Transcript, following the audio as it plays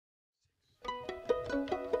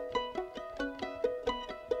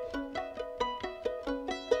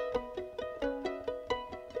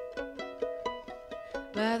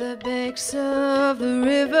by the banks of the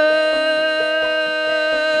river,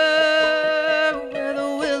 where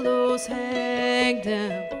the willows hang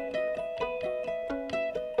down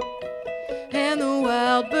and the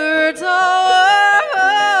wild birds all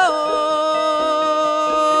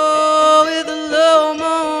with a low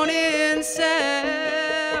moaning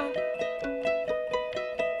sound.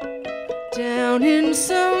 Down in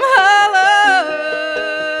some hollow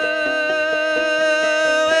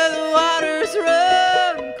where the waters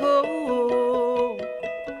run cold,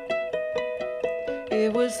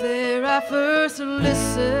 it was there I first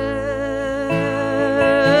listened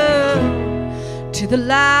to the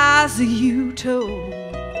lies that you told.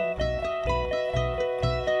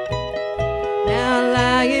 Now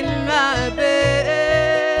lying in my bed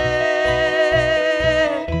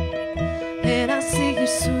and I see your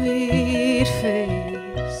sweet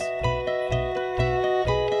face,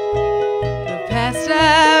 the past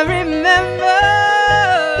I remember,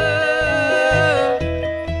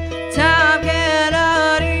 time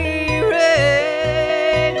cannot erase.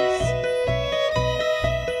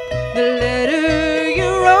 The letter you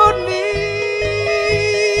wrote me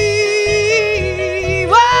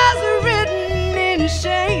was written in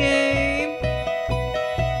shame,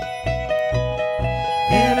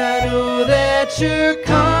 and I know that your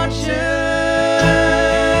conscience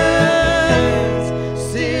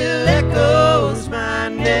still echoes my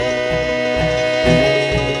name.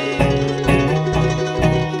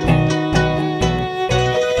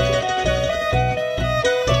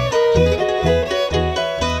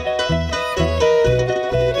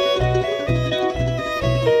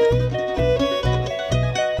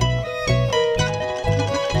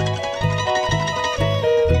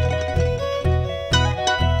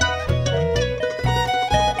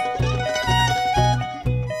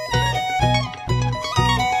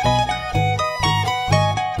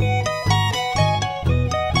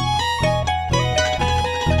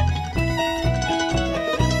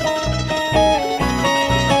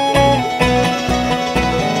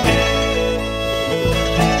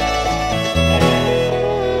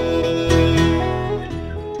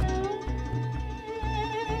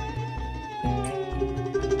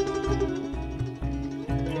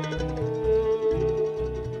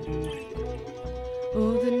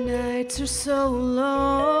 Oh, the nights are so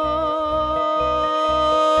long,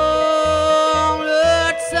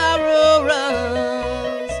 Lord, sorrow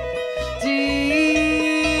runs deep,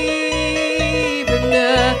 and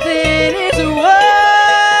nothing is worse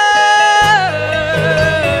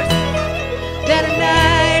than a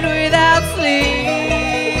night without sleep.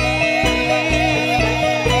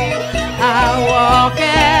 I walk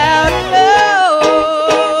out alone,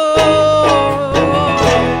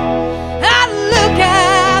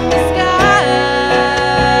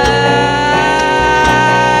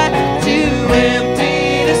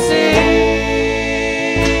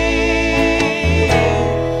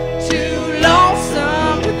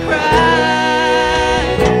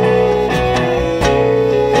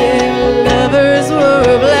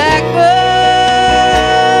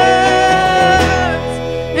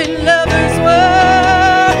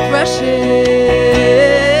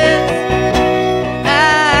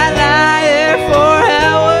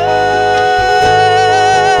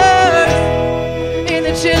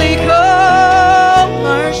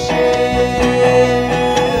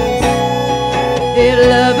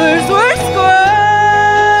 lovers were squirrels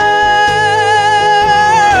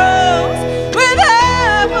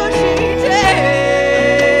without bushy tails.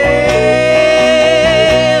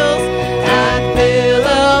 I'd fill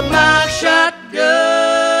up my shotgun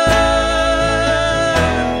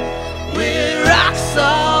with rock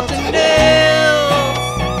salt and nails.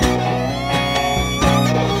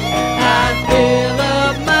 I'd fill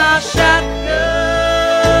up my shotgun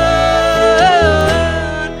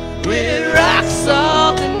with rock salt.